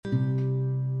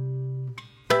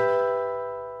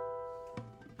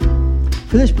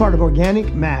For this part of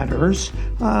Organic Matters,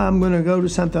 I'm going to go to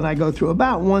something I go through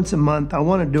about once a month. I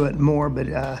want to do it more, but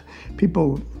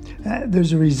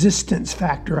there's a resistance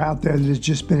factor out there that has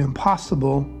just been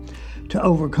impossible to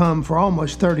overcome for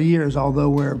almost 30 years, although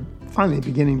we're finally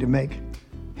beginning to make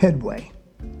headway.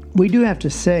 We do have to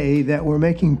say that we're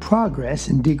making progress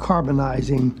in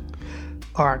decarbonizing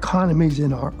our economies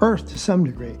and our Earth to some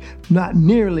degree, not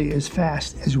nearly as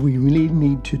fast as we really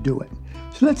need to do it.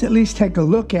 So let's at least take a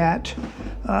look at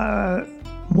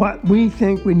what we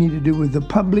think we need to do with the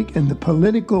public and the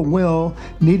political will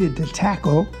needed to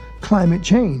tackle climate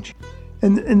change.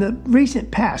 In the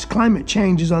recent past, climate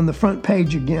change is on the front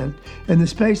page again. In the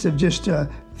space of just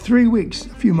 3 weeks, a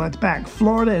few months back,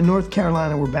 Florida and North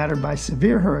Carolina were battered by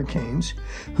severe hurricanes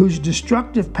whose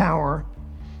destructive power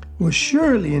was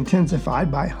surely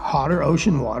intensified by hotter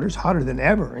ocean waters, hotter than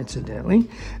ever, incidentally,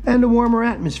 and a warmer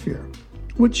atmosphere,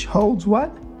 which holds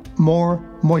what? More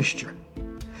moisture.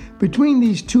 Between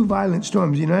these two violent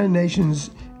storms, the United Nations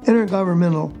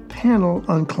Intergovernmental Panel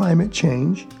on Climate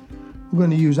Change, we're going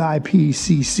to use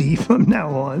IPCC from now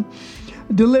on,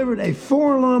 delivered a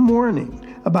four-alarm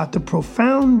warning about the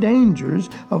profound dangers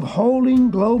of holding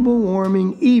global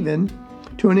warming even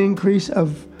to an increase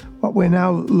of what we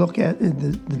now look at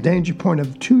the danger point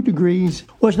of 2 degrees,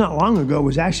 which not long ago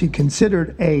was actually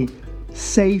considered a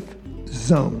safe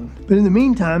zone. But in the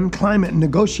meantime, climate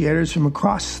negotiators from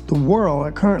across the world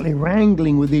are currently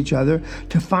wrangling with each other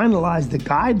to finalize the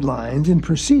guidelines and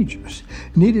procedures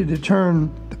needed to turn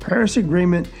the Paris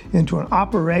Agreement into an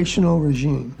operational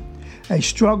regime. A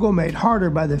struggle made harder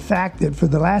by the fact that for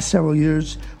the last several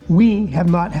years, we have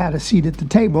not had a seat at the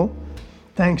table,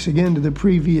 thanks again to the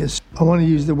previous, I want to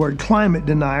use the word climate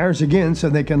deniers again so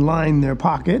they can line their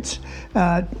pockets.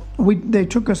 They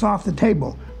took us off the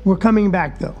table. We're coming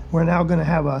back, though. We're now going to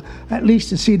have at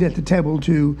least a seat at the table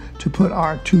to put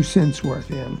our 2 cents worth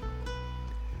in.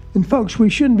 And folks, we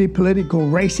shouldn't be political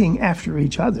racing after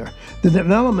each other. The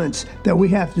developments that we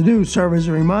have to do serve as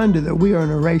a reminder that we are in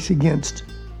a race against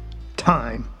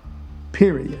time,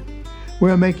 period.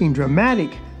 We're making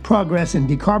dramatic progress in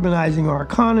decarbonizing our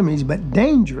economies, but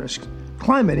dangerous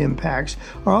climate impacts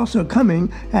are also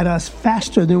coming at us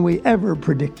faster than we ever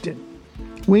predicted.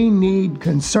 We need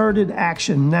concerted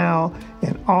action now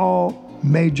in all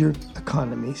major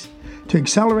economies to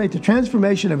accelerate the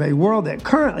transformation of a world that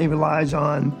currently relies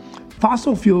on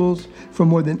fossil fuels for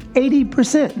more than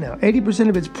 80% now, 80%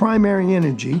 of its primary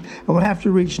energy, and will have to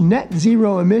reach net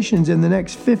zero emissions in the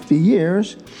next 50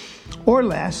 years or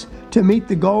less to meet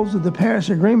the goals of the Paris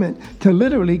Agreement, to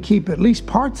literally keep at least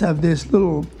parts of this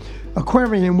little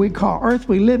aquarium we call Earth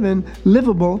we live in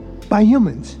livable by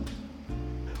humans.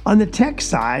 On the tech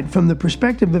side, from the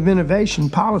perspective of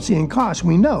innovation, policy, and cost,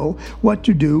 we know what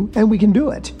to do and we can do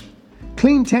it.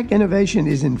 Clean tech innovation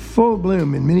is in full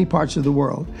bloom in many parts of the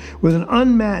world, with an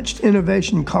unmatched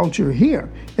innovation culture here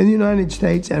in the United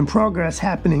States and progress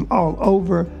happening all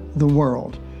over the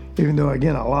world, even though,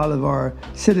 again, a lot of our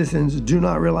citizens do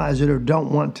not realize it or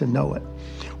don't want to know it.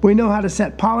 We know how to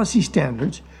set policy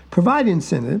standards, provide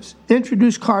incentives,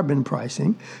 introduce carbon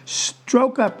pricing,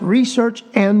 stroke up research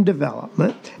and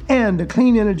development, and a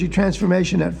clean energy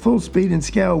transformation at full speed and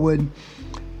scale would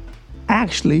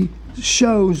actually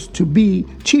shows to be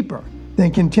cheaper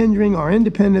than continuing our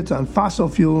independence on fossil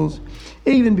fuels,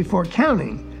 even before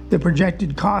counting the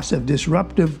projected costs of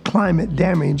disruptive climate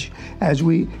damage as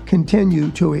we continue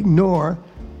to ignore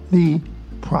the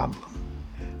problem.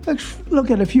 Let's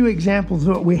look at a few examples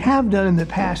of what we have done in the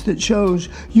past that shows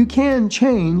you can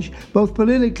change both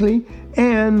politically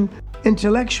and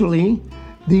intellectually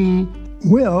the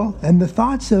will and the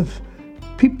thoughts of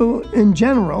people in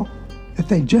general if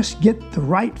they just get the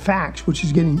right facts, which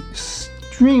is getting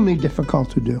extremely difficult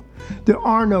to do. There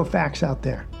are no facts out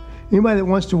there. Anybody that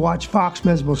wants to watch Fox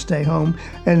may as well stay home,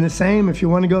 and the same if you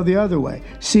want to go the other way.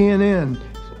 CNN,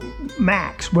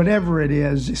 Max, whatever it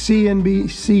is,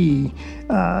 CNBC,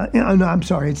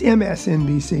 it's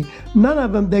MSNBC. None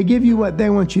of them, they give you what they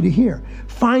want you to hear.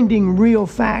 Finding real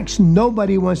facts,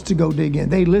 nobody wants to go dig in.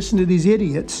 They listen to these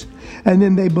idiots, and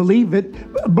then they believe it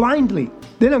blindly.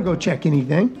 They don't go check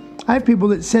anything. I have people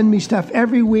that send me stuff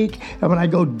every week, and when I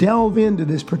go delve into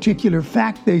this particular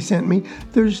fact they sent me,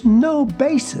 there's no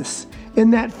basis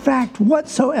in that fact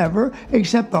whatsoever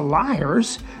except the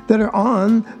liars that are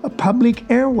on public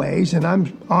airways, and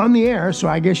I'm on the air, so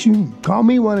I guess you can call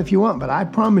me one if you want, but I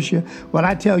promise you what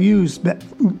I tell you has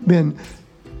been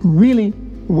really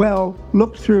well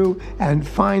looked through and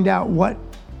find out what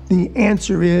the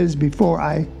answer is before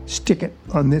I stick it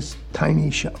on this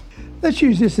tiny show. Let's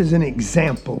use this as an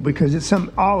example because it's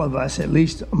all of us, at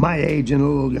least my age and a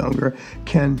little younger,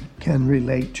 can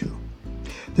relate to.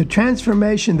 the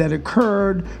transformation that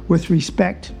occurred with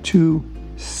respect to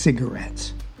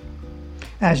cigarettes.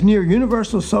 As near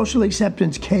universal social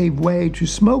acceptance gave way to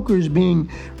smokers being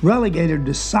relegated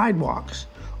to sidewalks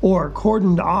or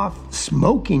cordoned off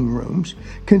smoking rooms,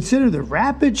 consider the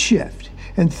rapid shift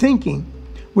in thinking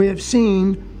we have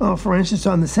seen, for instance,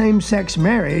 on the same-sex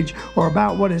marriage or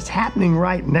about what is happening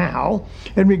right now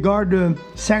in regard to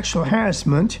sexual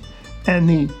harassment and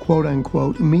the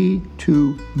quote-unquote Me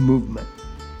Too movement.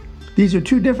 These are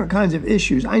two different kinds of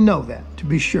issues. I know that, to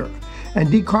be sure. And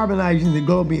decarbonizing the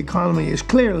global economy is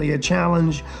clearly a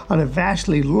challenge on a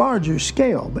vastly larger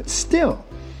scale. But still,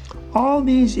 all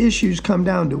these issues come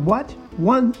down to what?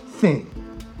 One thing.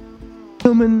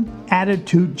 Human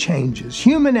attitude changes.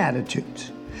 Human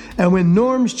attitudes. And when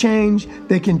norms change,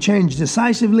 they can change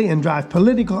decisively and drive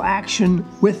political action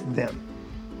with them.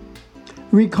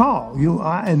 Recall,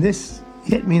 and this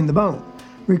hit me in the bone,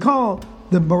 recall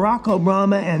the Barack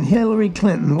Obama and Hillary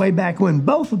Clinton way back when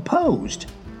both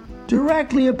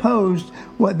directly opposed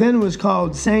what then was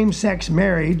called same-sex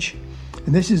marriage.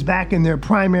 And this is back in their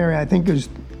primary, I think it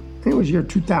was year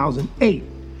 2008.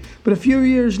 But a few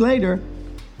years later,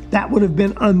 that would have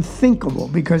been unthinkable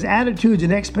because attitudes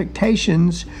and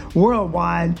expectations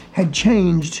worldwide had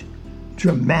changed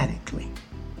dramatically.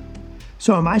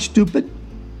 So am I stupid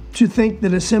to think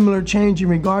that a similar change in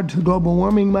regard to global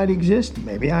warming might exist?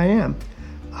 Maybe I am.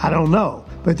 I don't know.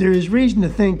 But there is reason to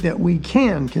think that we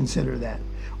can consider that.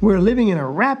 We're living in a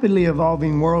rapidly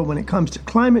evolving world when it comes to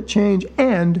climate change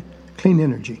and clean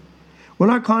energy. When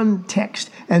our context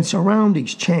and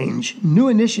surroundings change, new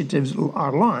initiatives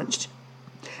are launched,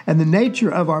 and the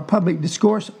nature of our public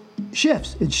discourse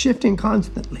shifts. It's shifting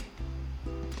constantly.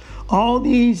 All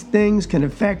these things can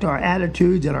affect our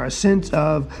attitudes and our sense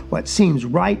of what seems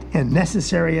right and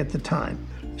necessary at the time.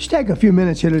 Let's take a few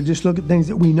minutes here to just look at things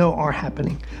that we know are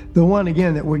happening. The one,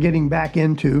 again, that we're getting back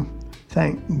into,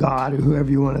 thank God, or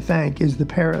whoever you want to thank, is the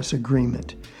Paris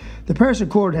Agreement. The Paris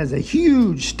Accord has a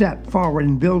huge step forward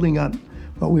in building up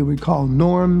what we would call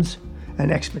norms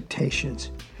and expectations.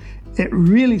 It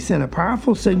really sent a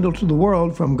powerful signal to the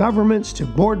world, from governments to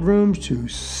boardrooms to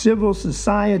civil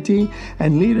society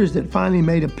and leaders that finally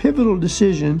made a pivotal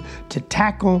decision to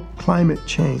tackle climate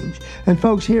change. And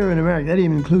folks, here in America, that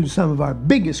even includes some of our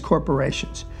biggest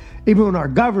corporations. Even when our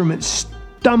government's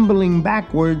stumbling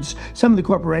backwards, some of the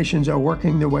corporations are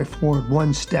working their way forward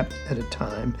one step at a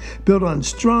time, built on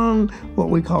strong, what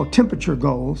we call temperature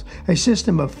goals, a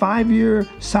system of 5-year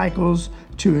cycles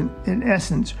to, in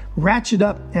essence, ratchet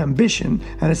up ambition,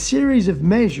 and a series of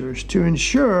measures to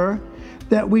ensure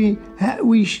that we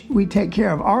take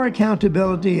care of our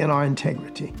accountability and our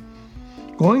integrity.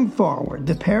 Going forward,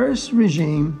 the Paris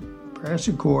regime, Paris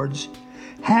Accords,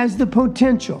 has the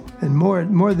potential, and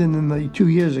more than in the 2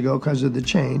 years ago because of the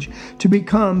change, to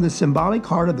become the symbolic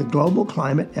heart of the global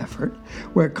climate effort,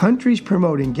 where countries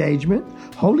promote engagement,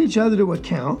 hold each other to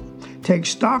account, take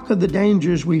stock of the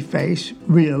dangers we face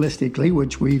realistically,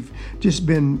 which we've just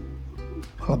been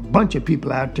a bunch of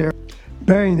people out there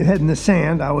burying their head in the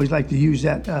sand. I always like to use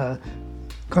that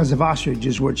because of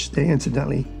ostriches, which they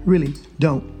incidentally really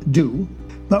don't do.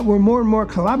 But we're more and more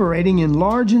collaborating in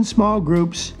large and small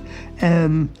groups,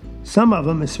 and some of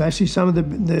them, especially some of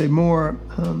the more,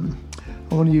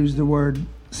 I want to use the word,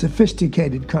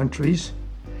 sophisticated countries,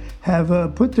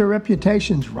 have put their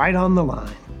reputations right on the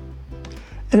line.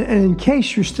 And in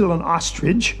case you're still an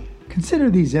ostrich, consider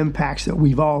these impacts that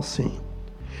we've all seen.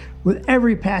 With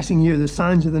every passing year, the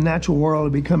signs of the natural world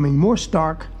are becoming more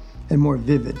stark and more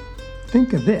vivid.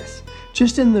 Think of this.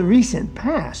 Just in the recent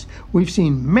past, we've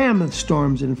seen mammoth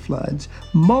storms and floods,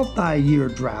 multi-year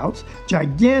droughts,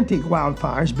 gigantic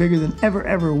wildfires, bigger than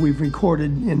ever we've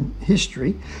recorded in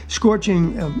history,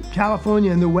 scorching California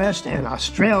in the west and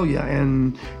Australia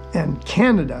and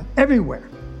Canada, everywhere.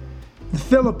 The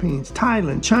Philippines,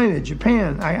 Thailand, China,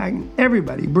 Japan,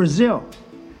 everybody, Brazil.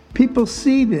 People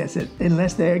see this,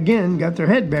 unless they, again, got their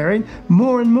head buried,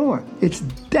 more and more. It's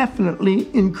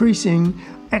definitely increasing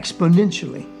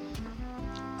exponentially.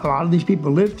 A lot of these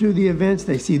people live through the events.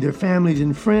 They see their families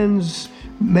and friends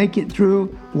make it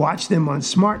through, watch them on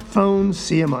smartphones,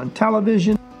 see them on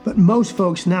television. But most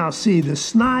folks now see the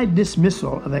snide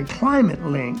dismissal of a climate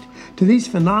linked to these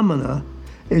phenomena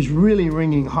is really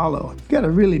ringing hollow. You've got to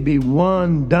really be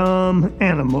one dumb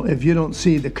animal if you don't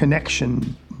see the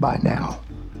connection by now.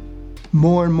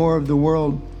 More and more of the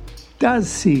world does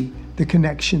see the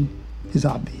connection is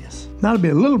obvious. Now to be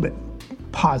a little bit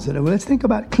positive, let's think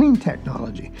about clean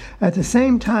technology. At the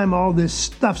same time all this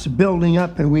stuff's building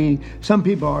up and some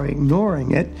people are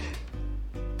ignoring it,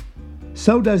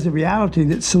 so does the reality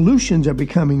that solutions are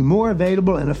becoming more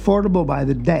available and affordable by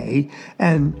the day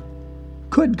and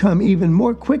could come even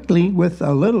more quickly with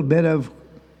a little bit of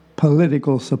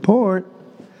political support.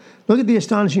 Look at the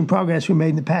astonishing progress we made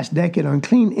in the past decade on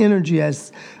clean energy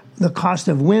as the cost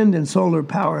of wind and solar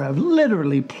power have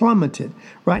literally plummeted.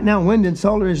 Right now, wind and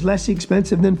solar is less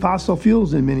expensive than fossil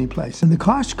fuels in many places, and the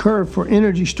cost curve for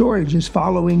energy storage is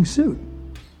following suit.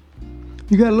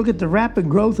 You got to look at the rapid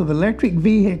growth of electric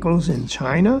vehicles in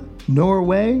China,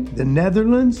 Norway, the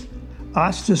Netherlands,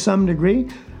 us to some degree,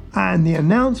 and the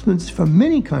announcements from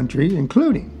many countries,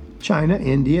 including China,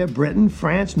 India, Britain,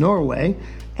 France, Norway,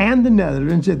 and the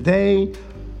Netherlands, that they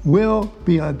will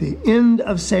be at the end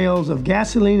of sales of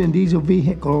gasoline and diesel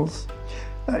vehicles,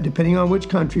 depending on which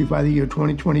country, by the year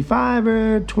 2025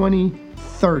 or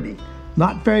 2030.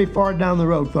 Not very far down the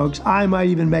road, folks. I might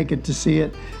even make it to see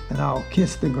it, and I'll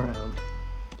kiss the ground.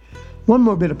 One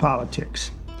more bit of politics.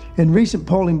 In recent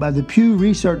polling by the Pew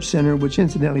Research Center, which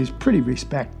incidentally is pretty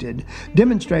respected,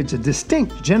 demonstrates a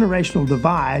distinct generational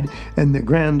divide in the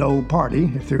grand old party,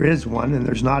 if there is one, and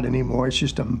there's not anymore, it's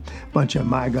just a bunch of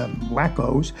MAGA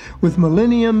wackos, with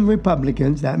millennium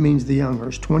Republicans, that means the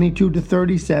youngers, 22 to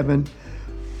 37,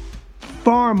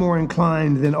 far more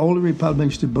inclined than older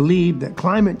Republicans to believe that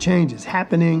climate change is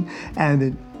happening and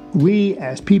that we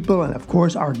as people, and of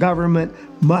course our government,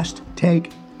 must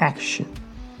take action.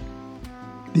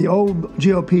 The old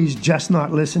GOP's just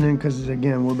not listening because,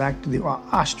 again, we're back to the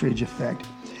ostrich effect.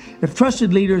 If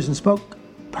trusted leaders and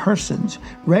spokespersons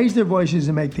raise their voices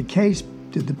and make the case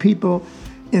to the people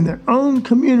in their own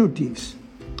communities,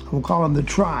 we'll call them the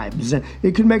tribes,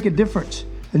 it could make a difference.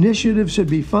 Initiatives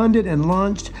should be funded and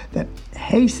launched that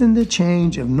hasten the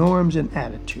change of norms and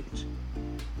attitudes.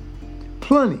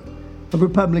 Plenty of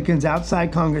Republicans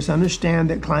outside Congress understand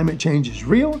that climate change is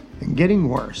real and getting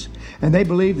worse, and they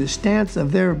believe the stance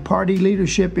of their party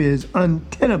leadership is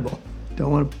untenable.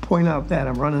 Don't want to point out that.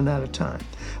 I'm running out of time.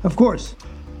 Of course,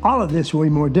 all of this will be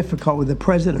more difficult with a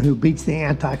president who beats the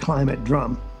anti-climate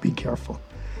drum. Be careful.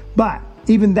 But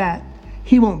even that,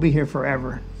 he won't be here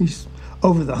forever. He's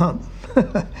over the hump.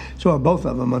 So are both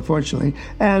of them, unfortunately.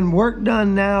 And work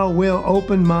done now will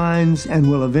open minds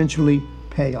and will eventually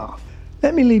pay off.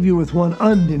 Let me leave you with one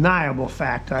undeniable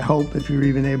fact. I hope if you're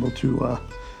even able to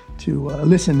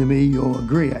listen to me, you'll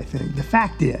agree, I think. The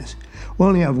fact is, we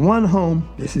only have one home,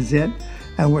 this is it,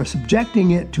 and we're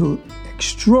subjecting it to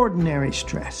extraordinary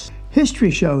stress. History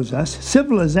shows us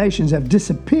civilizations have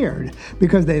disappeared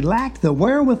because they lacked the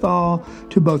wherewithal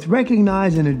to both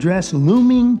recognize and address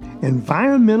looming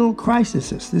environmental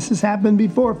crises. This has happened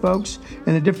before, folks,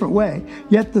 in a different way.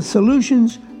 Yet the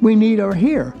solutions we need are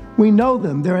here. We know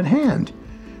them. They're at hand.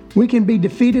 We can be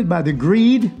defeated by the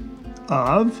greed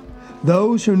of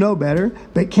those who know better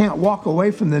but can't walk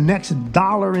away from the next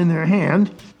dollar in their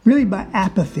hand, really by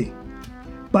apathy,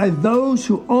 by those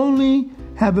who only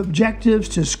have objectives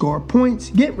to score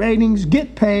points, get ratings,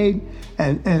 get paid,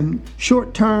 and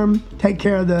short-term take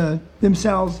care of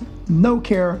themselves, no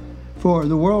care for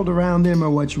the world around them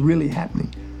or what's really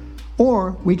happening.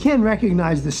 Or we can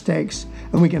recognize the stakes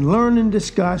and we can learn and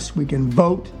discuss, we can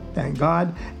vote, thank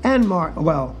God, and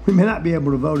we may not be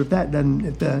able to vote if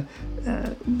the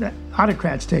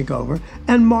autocrats take over,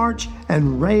 and march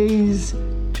and raise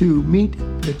to meet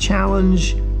the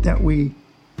challenge that we,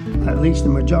 at least the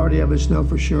majority of us know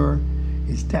for sure,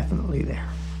 is definitely there.